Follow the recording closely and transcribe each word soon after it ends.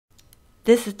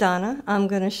This is Donna. I'm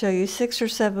going to show you 6 or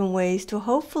 7 ways to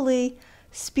hopefully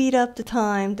speed up the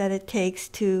time that it takes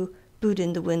to boot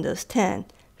into Windows 10.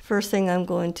 First thing I'm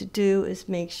going to do is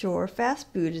make sure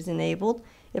Fast Boot is enabled.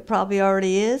 It probably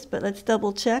already is, but let's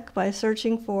double check by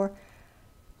searching for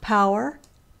Power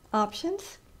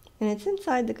Options, and it's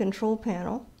inside the Control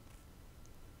Panel.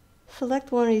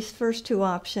 Select one of these first 2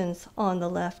 options on the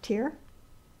left here.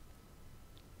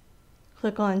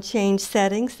 Click on Change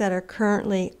Settings that are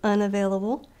currently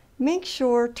unavailable. Make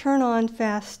sure Turn on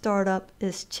Fast Startup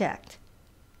is checked.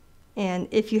 And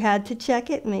if you had to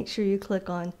check it, make sure you click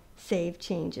on Save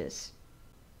Changes.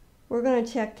 We're going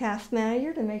to check Task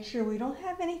Manager to make sure we don't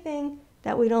have anything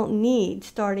that we don't need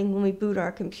starting when we boot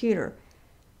our computer.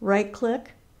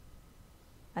 Right-click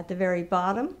at the very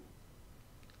bottom.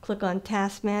 Click on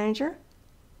Task Manager.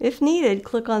 If needed,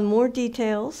 click on More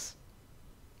Details.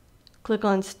 Click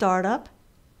on Startup.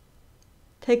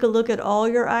 Take a look at all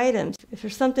your items. If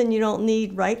there's something you don't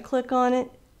need, right-click on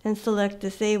it and select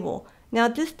Disable. Now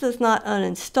this does not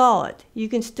uninstall it. You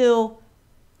can still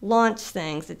launch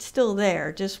things. It's still there.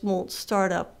 It just won't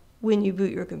start up when you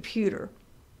boot your computer.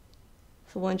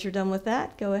 So once you're done with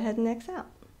that, go ahead and X out.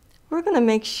 We're going to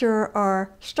make sure our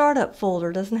Startup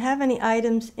folder doesn't have any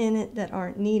items in it that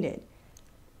aren't needed.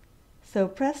 So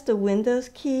press the Windows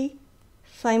key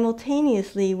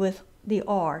simultaneously with the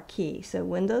R key. So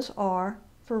Windows R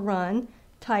for Run,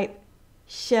 type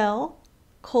shell :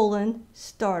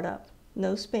 startup,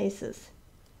 no spaces.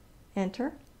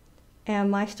 Enter,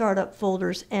 and my startup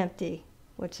folder's empty,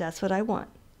 which that's what I want.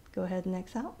 Go ahead and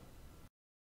X out.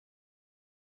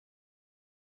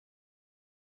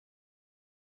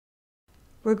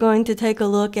 We're going to take a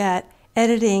look at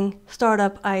editing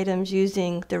startup items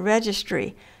using the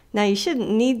registry. Now you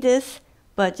shouldn't need this,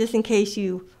 but just in case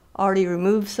you already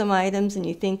removed some items and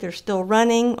you think they're still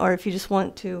running, or if you just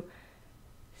want to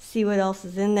see what else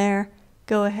is in there,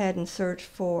 go ahead and search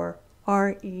for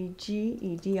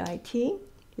Regedit.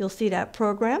 You'll see that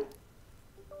program.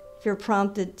 If you're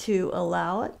prompted to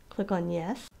allow it, click on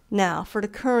Yes. Now for the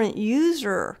current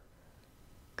user,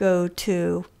 go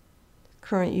to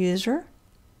Current User,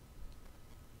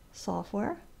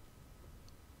 Software,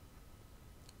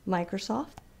 Microsoft.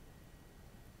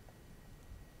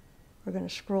 We're going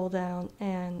to scroll down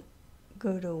and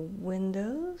go to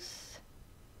Windows,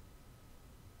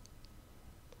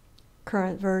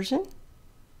 Current Version,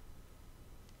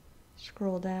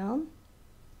 scroll down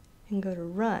and go to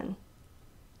Run.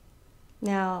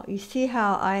 Now you see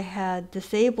how I had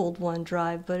disabled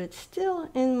OneDrive, but it's still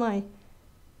in my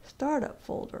startup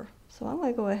folder. So I'm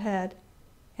going to go ahead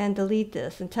and delete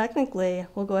this, and technically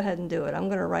we'll go ahead and do it. I'm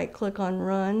going to right click on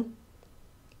Run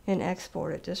and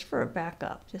export it just for a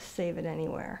backup. Just save it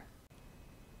anywhere.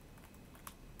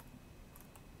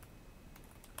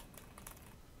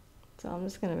 So I'm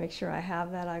just going to make sure I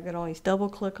have that. I could always double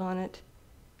click on it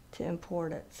to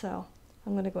import it. So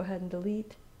I'm going to go ahead and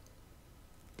delete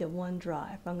the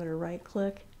OneDrive. I'm going to right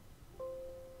click,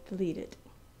 delete it.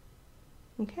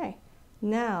 Okay,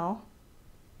 now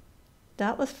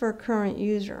that was for a current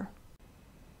user.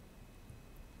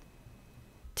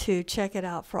 To check it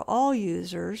out for all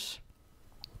users,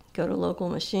 go to Local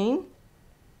Machine,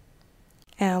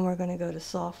 and we're going to go to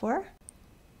Software,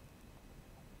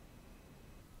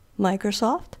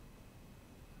 Microsoft,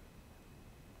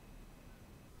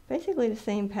 basically the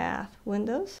same path,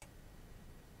 Windows,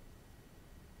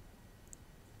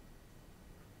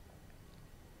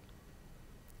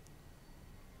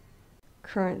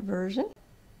 Current Version,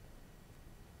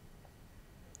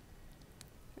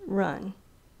 Run.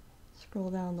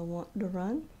 Scroll down to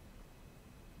Run.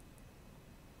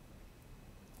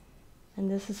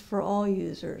 And this is for all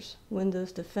users.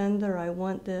 Windows Defender, I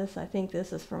want this. I think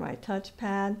this is for my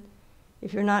touchpad.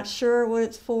 If you're not sure what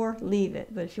it's for, leave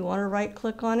it. But if you want to right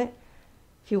click on it,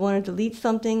 if you want to delete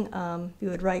something, you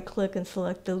would right click and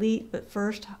select Delete. But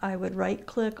first I would right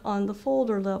click on the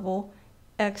folder level,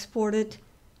 export it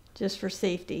just for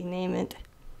safety, name it,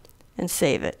 and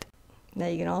save it. Now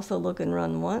you can also look and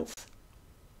run once,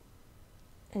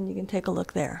 and you can take a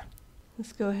look there.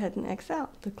 Let's go ahead and X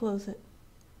out to close it.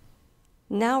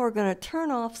 Now we're going to turn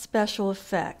off special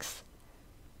effects.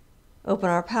 Open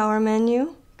our power menu.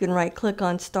 You can right click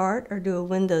on Start or do a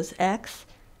Windows X.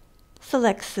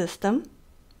 Select System.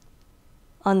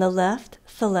 On the left,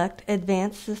 select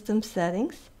Advanced System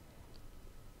Settings.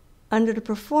 Under the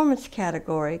Performance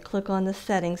category, click on the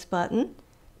Settings button.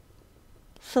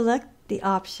 Select the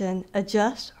option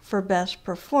Adjust for Best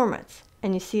Performance,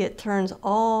 and you see it turns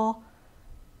all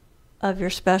of your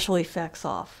special effects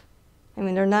off. I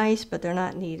mean, they're nice, but they're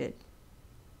not needed.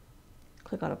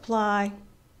 Click on Apply,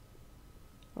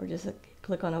 or just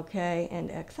click on OK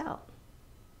and X out.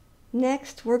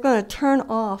 Next, we're going to turn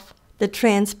off the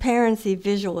transparency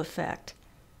visual effect.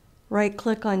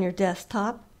 Right-click on your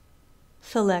desktop,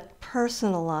 select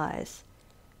Personalize.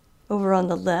 Over on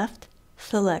the left,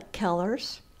 select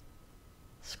Colors.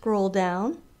 Scroll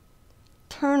down,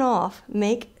 turn off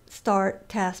Make Start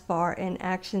Taskbar and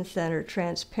Action Center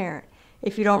Transparent.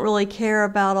 If you don't really care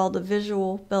about all the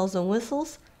visual bells and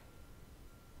whistles,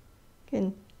 you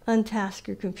can untask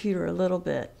your computer a little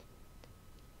bit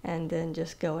and then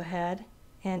just go ahead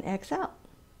and X out.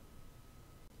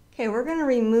 Okay, we're going to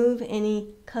remove any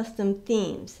custom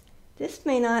themes. This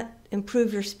may not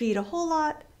improve your speed a whole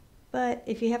lot, but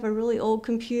if you have a really old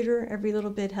computer, every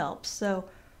little bit helps. So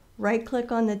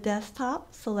right-click on the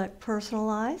desktop, select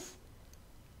Personalize.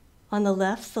 On the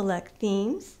left, select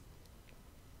Themes.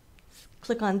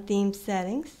 Click on Theme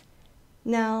Settings.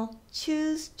 Now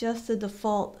choose just the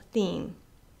default theme.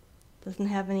 Doesn't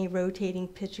have any rotating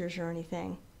pictures or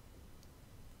anything.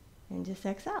 And just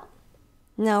X out.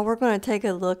 Now we're going to take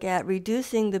a look at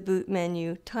reducing the boot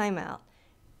menu timeout.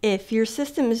 If your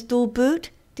system is dual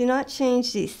boot, do not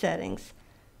change these settings.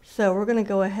 So we're going to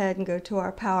go ahead and go to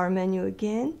our power menu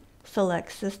again,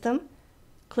 select System,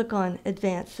 click on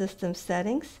Advanced System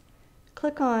Settings,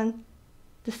 click on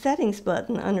the Settings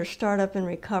button under Startup and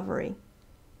Recovery.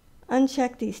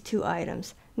 Uncheck these two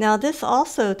items. Now this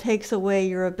also takes away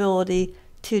your ability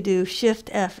to do Shift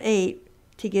F8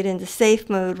 to get into safe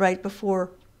mode right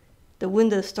before the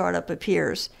Windows startup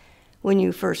appears when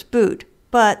you first boot.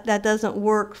 But that doesn't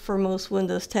work for most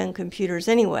Windows 10 computers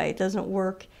anyway. It doesn't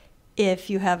work if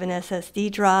you have an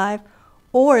SSD drive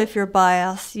or if your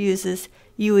BIOS uses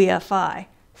UEFI.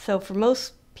 So for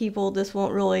most people, this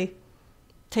won't really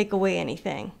take away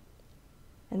anything.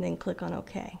 And then click on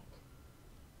OK.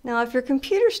 Now, if your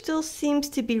computer still seems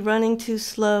to be running too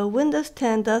slow, Windows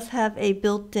 10 does have a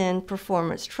built-in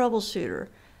performance troubleshooter.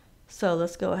 So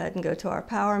let's go ahead and go to our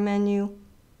power menu,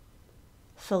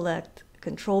 select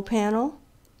Control Panel,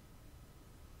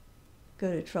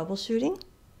 go to Troubleshooting,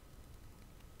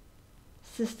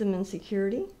 System and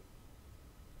Security,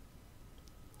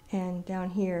 and down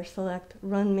here select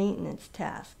Run Maintenance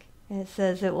Task. And it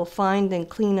says it will find and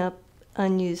clean up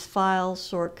unused files,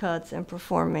 shortcuts, and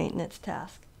perform maintenance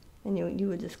tasks. And you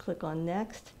would just click on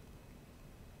Next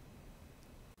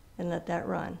and let that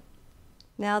run.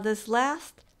 Now this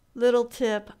last little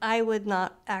tip I would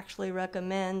not actually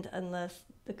recommend unless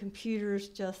the computer is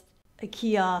just a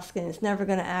kiosk and it's never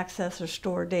going to access or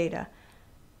store data.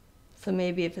 So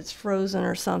maybe if it's frozen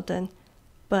or something.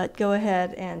 But go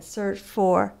ahead and search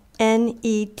for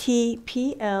NETPLWIZ.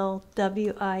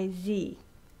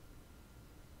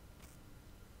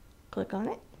 Click on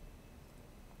it.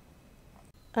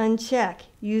 Uncheck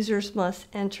Users must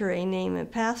enter a name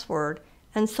and password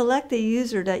and select the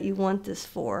user that you want this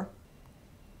for.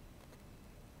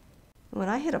 When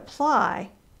I hit Apply,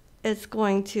 it's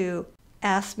going to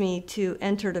ask me to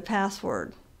enter the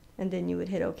password, and then you would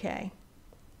hit OK,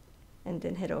 and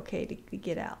then hit OK to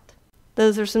get out.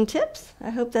 Those are some tips. I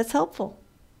hope that's helpful.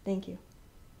 Thank you.